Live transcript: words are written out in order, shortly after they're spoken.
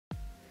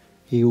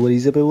Hey, what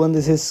is up everyone,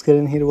 this is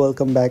Karan here.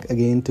 Welcome back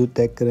again to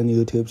Tech Karan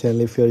YouTube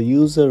channel. If you're a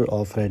user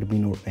of Redmi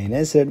Note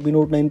 9s, Redmi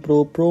Note 9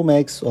 Pro, Pro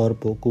Max or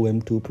Poco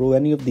M2 Pro,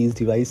 any of these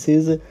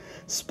devices,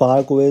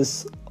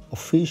 SparkOS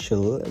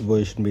official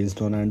version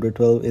based on Android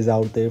 12 is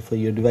out there for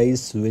your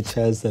device, which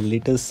has the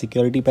latest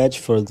security patch,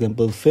 for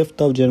example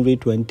 5th of January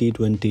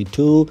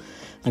 2022.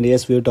 And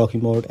yes, we are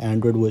talking about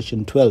Android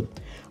version 12.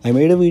 I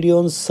made a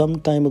video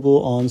some time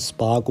ago on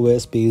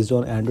SparkOS based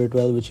on Android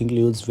 12, which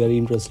includes very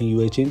interesting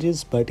UI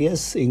changes. But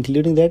yes,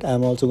 including that,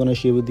 I'm also going to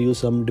share with you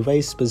some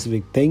device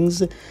specific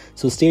things.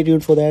 So stay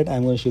tuned for that.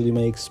 I'm going to show you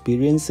my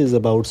experiences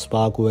about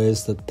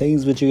SparkOS, the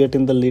things which you get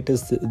in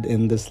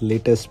this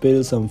latest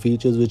build, some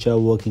features which are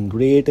working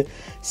great,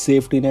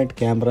 safety net,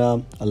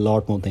 camera, a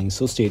lot more things.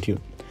 So stay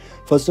tuned.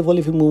 First of all,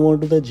 if you move on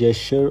to the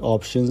gesture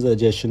options, the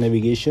gesture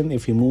navigation,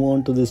 if you move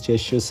on to this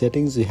gesture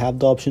settings, you have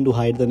the option to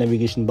hide the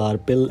navigation bar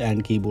pill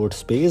and keyboard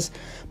space.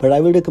 But I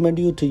will recommend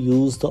you to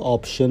use the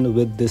option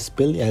with this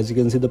pill. As you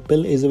can see, the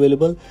pill is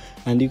available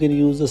and you can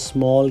use the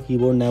small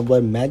keyboard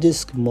navbar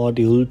magisk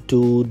module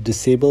to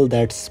disable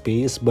that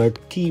space but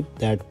keep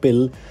that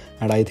pill.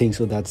 And I think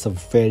so that's a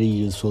very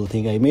useful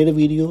thing. I made a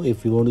video.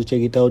 If you want to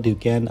check it out, you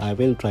can. I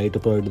will try to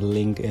provide the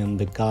link in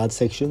the card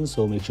section,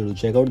 so make sure to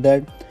check out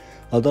that.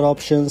 Other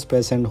options,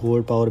 press and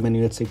hold, power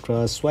menu,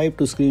 etc. Swipe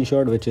to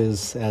screenshot, which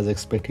is as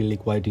expectedly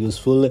quite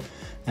useful,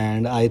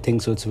 and I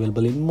think so it's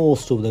available in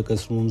most of the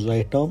custom rooms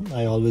right now.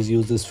 I always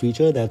use this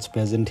feature that's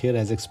present here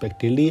as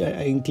expectedly,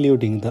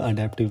 including the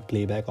adaptive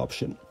playback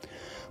option.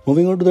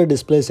 Moving on to the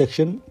display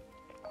section,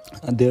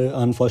 there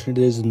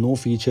unfortunately there is no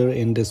feature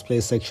in display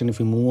section. If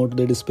you move on to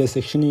the display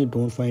section, you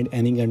don't find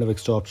any kind of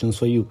extra options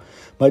for you.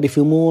 But if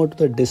you move on to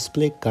the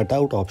display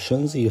cutout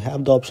options, you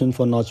have the option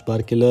for notch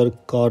bar killer,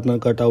 corner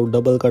cutout,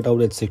 double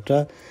cutout,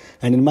 etc.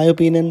 And in my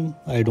opinion,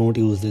 I don't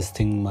use this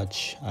thing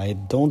much. I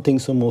don't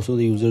think so most of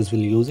the users will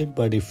use it,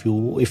 but if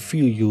you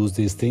use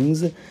these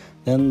things,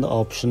 then the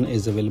option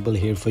is available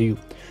here for you.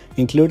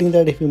 Including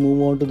that, if you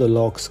move on to the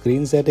lock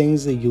screen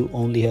settings, you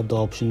only have the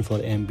option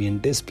for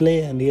ambient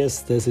display, and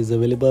yes, this is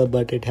available,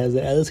 but it has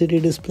a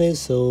LCD display,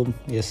 so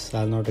yes,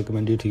 I'll not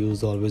recommend you to use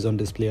the always on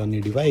display on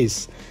your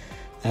device.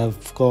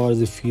 Of course,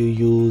 if you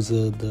use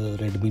the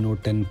Redmi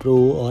Note 10 Pro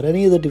or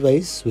any other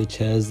device which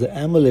has the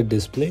AMOLED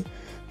display,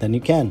 then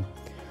you can.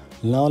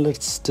 Now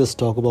let's just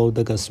talk about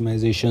the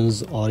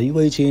customizations or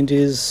UI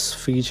changes,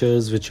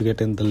 features which you get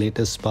in the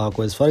latest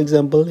SparkOS. For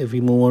example, if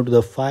we move on to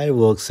the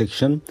fireworks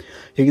section,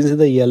 you can see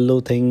the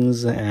yellow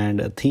things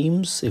and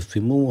themes. If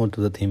we move on to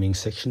the theming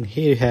section,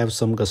 here you have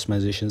some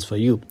customizations for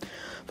you.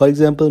 For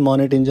example,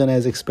 Monet engine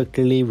as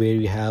expectedly, where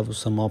you have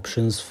some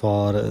options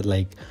for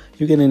like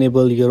you can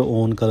enable your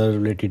own color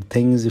related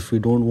things. If you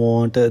don't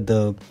want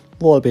the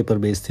wallpaper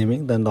based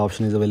theming, then the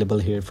option is available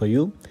here for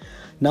you.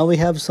 Now we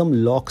have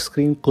some lock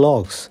screen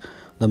clocks.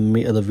 The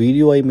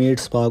video I made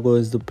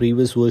SparkOS, the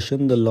previous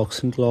version, the lock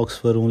screen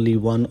clocks were only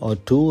 1 or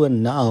 2,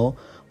 and now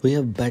we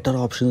have better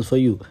options for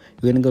you.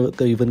 You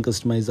can even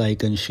customize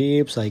icon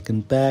shapes,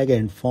 icon pack,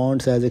 and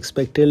fonts as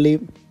expectedly.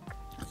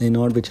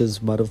 Linode, which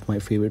is one of my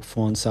favorite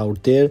fonts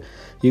out there.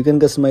 You can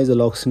customize the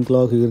lock screen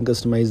clock, you can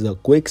customize the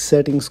quick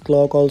settings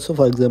clock also.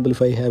 For example,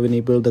 if I have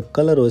enabled the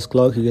ColorOS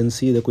clock, you can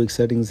see the quick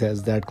settings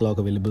has that clock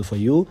available for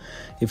you.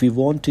 If you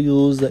want to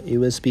use the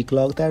USB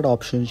clock, that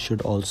option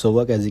should also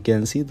work. As you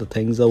can see, the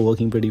things are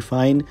working pretty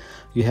fine.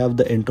 You have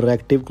the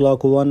interactive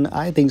clock one.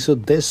 I think so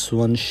this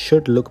one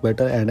should look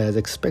better and as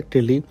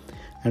expectedly,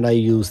 and I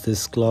use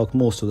this clock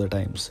most of the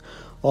times.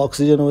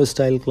 Oxygen OS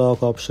style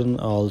clock option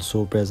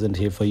also present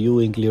here for you.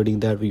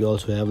 Including that, we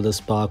also have the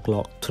Spark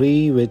Clock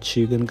 3, which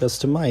you can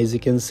customize. You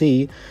can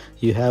see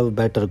you have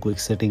better quick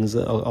settings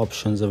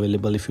options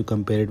available. If you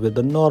compare it with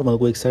the normal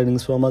quick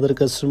settings from other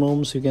custom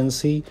rooms, you can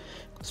see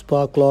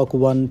Spark Clock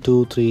 1,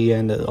 2, 3,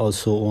 and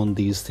also on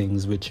these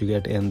things which you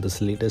get in this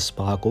latest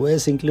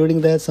SparkOS.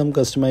 Including that, some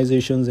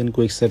customizations in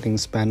quick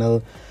settings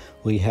panel.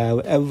 We have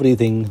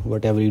everything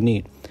whatever you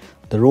need.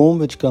 The ROM,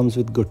 which comes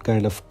with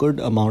good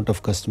amount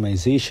of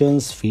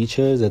customizations,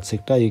 features,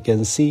 etc. You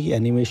can see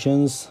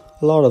animations,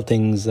 a lot of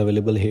things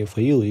available here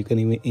for you. You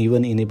can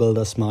even enable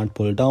the smart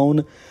pull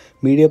down,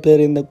 media player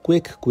in the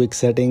quick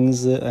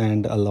settings,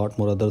 and a lot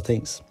more other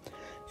things.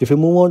 If you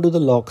move on to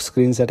the lock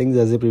screen settings,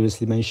 as I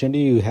previously mentioned,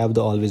 you have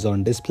the always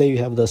on display, you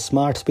have the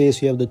smart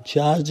space, you have the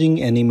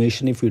charging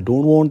animation. If you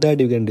don't want that,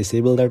 you can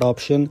disable that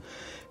option,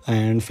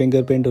 and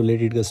fingerprint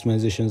related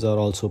customizations are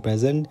also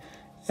present.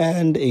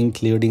 And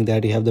including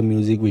that, you have the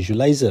music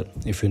visualizer.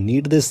 If you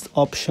need this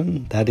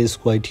option, that is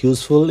quite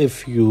useful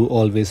if you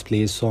always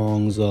play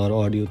songs or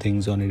audio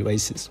things on your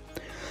devices.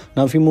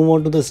 Now if you move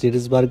on to the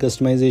status bar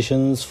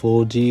customizations,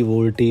 4G,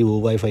 VoLTE,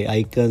 Wi-Fi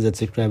icons,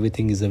 etc.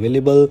 everything is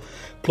available.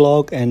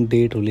 Clock and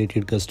date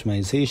related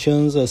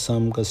customizations,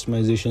 some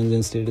customizations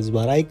in status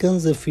bar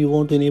icons. If you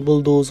want to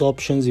enable those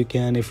options, you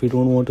can. If you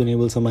don't want to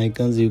enable some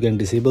icons, you can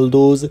disable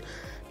those.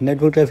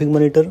 Network traffic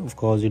monitor, of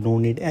course you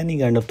don't need any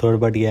kind of third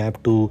party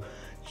app to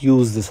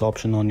use this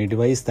option on your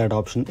device. That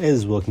option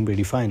is working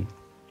pretty fine.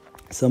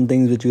 Some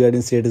things which you get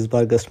in status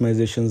bar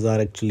customizations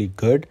are actually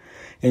good.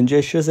 In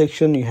gesture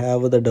section, you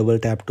have the double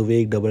tap to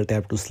wake, double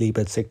tap to sleep,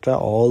 etc.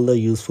 All the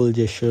useful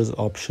gestures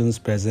options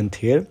present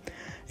here.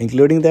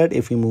 Including that,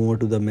 if you move over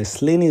to the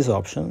miscellaneous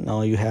option,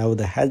 now you have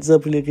the heads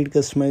up related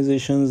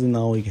customizations.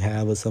 Now you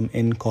have some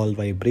in-call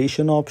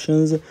vibration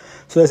options.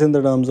 So as in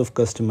the terms of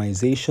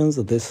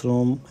customizations, this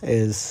ROM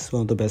is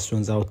one of the best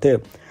ones out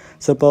there.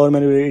 So power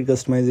menu related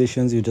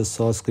customizations, you just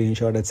saw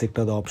screenshot,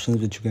 etc. The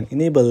options which you can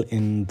enable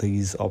in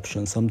these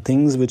options. Some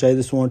things which I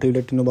just want to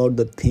let you know about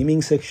the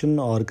theming section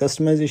or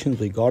customizations,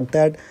 we got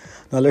that.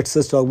 Now let's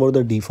just talk about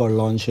the default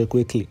launcher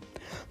quickly.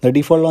 The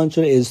default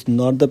launcher is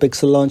not the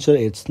Pixel launcher,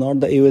 it's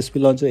not the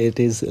AOSP launcher, it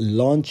is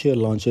launcher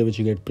which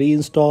you get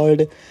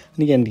pre-installed. And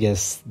again,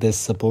 yes, this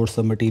supports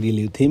some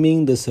material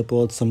theming, this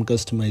supports some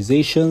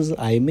customizations.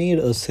 I made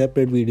a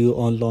separate video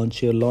on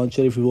launcher.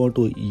 If you want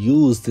to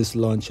use this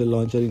launcher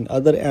in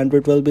other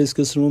Android 12 based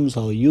custom ROMs,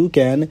 how you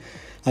can.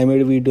 I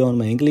made a video on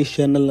my English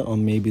channel, or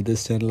maybe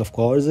this channel of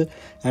course,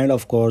 and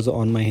of course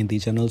on my Hindi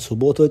channel. So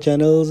both the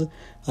channels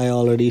I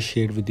already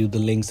shared with you the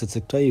links,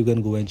 etc. You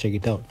can go and check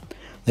it out.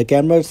 The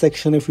camera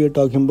section, if you're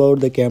talking about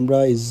the camera,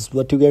 is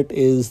what you get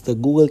is the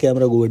Google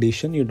Camera Go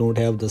edition. You don't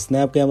have the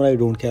Snap camera, you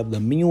don't have the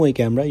MIUI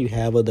camera, you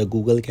have the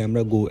Google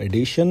Camera Go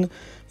edition,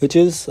 which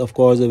is of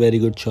course a very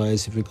good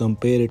choice if you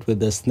compare it with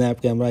the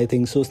Snap camera. I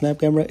think so. Snap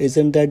camera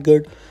isn't that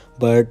good,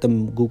 but the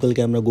Google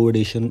Camera Go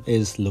edition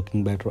is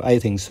looking better, I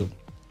think so.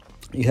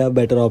 You have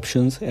better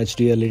options,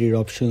 HDR related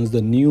options.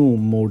 The new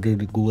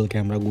modded Google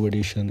Camera Go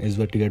edition is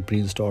what you get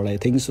pre-installed, I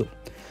think so.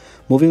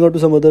 Moving on to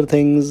some other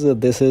things,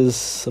 this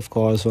is of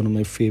course one of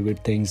my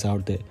favorite things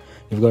out there.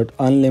 You've got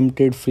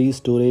unlimited free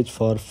storage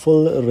for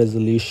full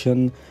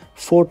resolution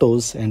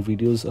photos and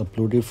videos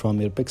uploaded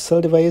from your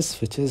Pixel device,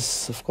 which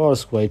is of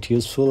course quite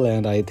useful,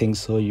 and I think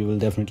so you will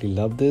definitely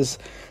love this.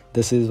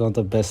 This is one of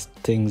the best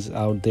things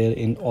out there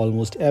in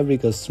almost every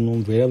custom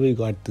ROM wherever you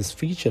got this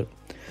feature.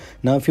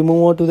 Now if you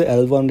move on to the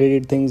L1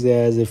 rated things,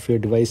 as if your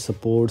device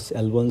supports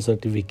L1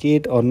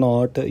 certificate or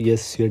not,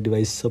 yes, your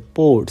device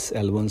supports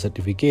L1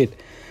 certificate.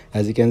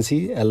 As you can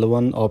see,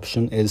 L1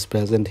 option is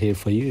present here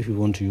for you. If you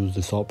want to use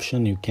this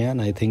option, you can.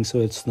 I think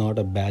so. It's not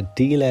a bad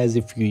deal, as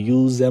if you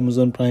use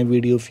Amazon Prime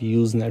Video, if you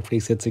use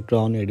Netflix, etc.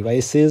 on your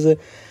devices,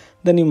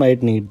 then you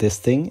might need this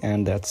thing,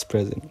 and that's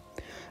present.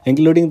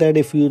 Including that,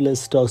 if you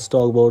let's talk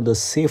about the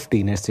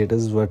safety net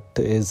status. What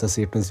is the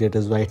safety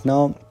status right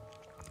now?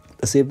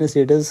 The safety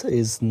status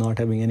is not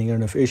having any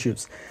kind of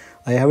issues.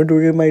 I haven't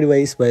rooted my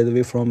device, by the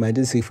way, from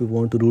Magisk. If you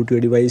want to root your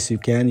device, you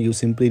can. You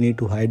simply need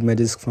to hide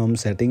Magisk from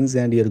settings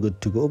and you're good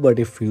to go. But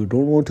if you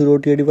don't want to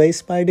root your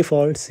device, by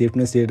default,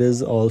 safety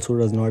status also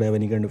does not have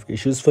any kind of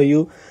issues for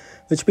you,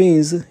 which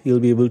means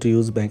you'll be able to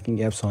use banking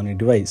apps on your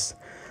device.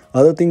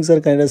 Other things are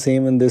kind of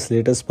same in this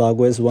latest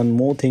ParkOS. One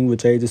more thing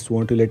which I just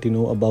want to let you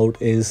know about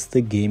is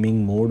the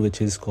gaming mode, which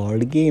is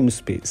called Game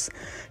Space.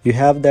 You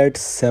have that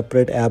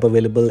separate app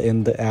available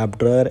in the app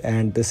drawer,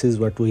 and this is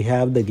what we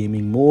have, the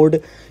gaming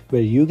mode,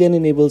 where you can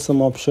enable some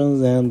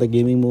options. And the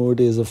gaming mode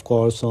is of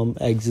course from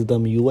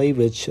Exodum UI,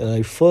 which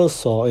I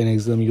first saw in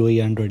Exodum UI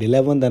Android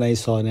 11, then I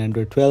saw in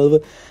Android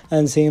 12,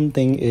 and same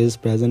thing is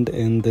present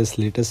in this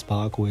latest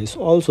ParkOS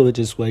also, which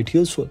is quite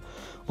useful.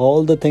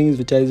 All the things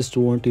which I just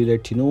want to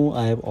let you know,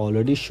 I have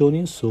already shown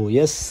you. So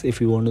yes, if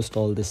you want to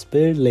install this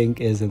build, link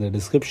is in the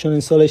description.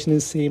 Installation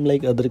is same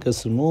like other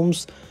custom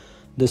ROMs.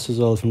 This was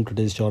all from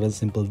today's short and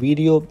simple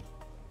video.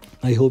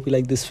 I hope you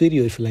like this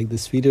video. If you like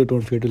this video,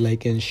 don't forget to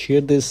like and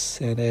share this.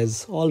 And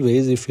as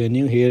always, if you're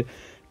new here,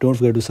 don't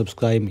forget to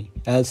subscribe me.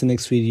 I'll see you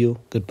next video.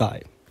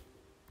 Goodbye.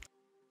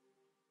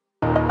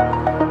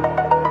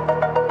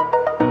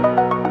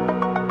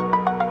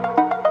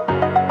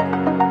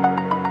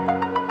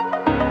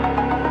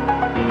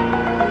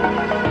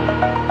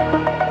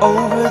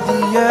 Over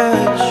the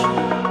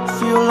edge,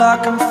 feel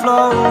like I'm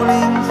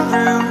floating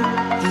through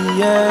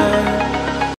the air.